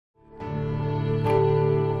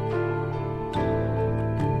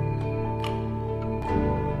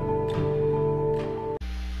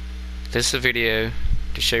This is a video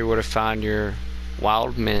to show you where to find your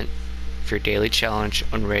wild mint for your daily challenge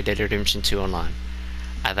on Red Dead Redemption 2 Online.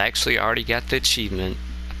 I've actually already got the achievement.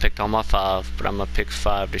 I picked all my 5, but I'm going to pick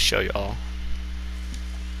 5 to show y'all.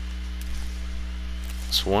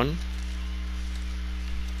 It's 1,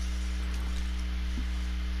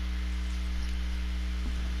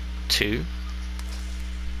 2,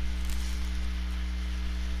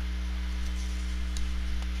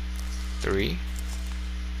 3,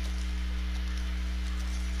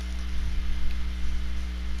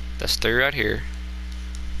 3 right here.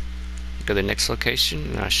 Go to the next location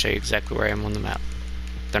and I'll show you exactly where I am on the map.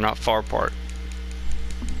 They're not far apart.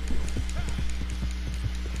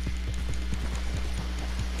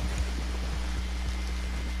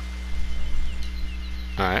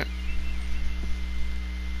 Alright.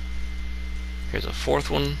 Here's a 4th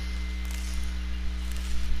one.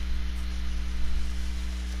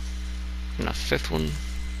 And a 5th one.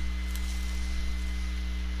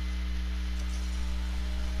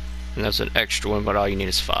 And there's an extra one, but all you need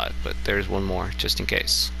is 5. But there's one more, just in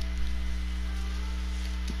case.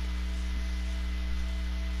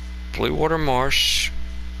 Blue Water Marsh,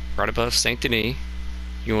 right above Saint Denis.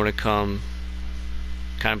 You want to come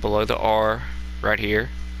kind of below the R, right here,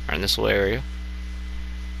 or in this little area.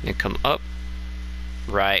 And then come up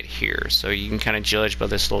right here. So you can kind of judge by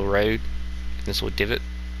this little road, this little divot.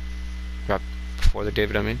 Right before the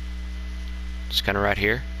divot, I mean. Just kind of right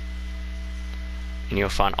here. And you'll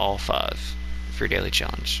find all 5 for your daily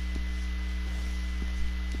challenge.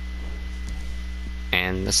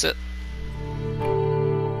 And that's it.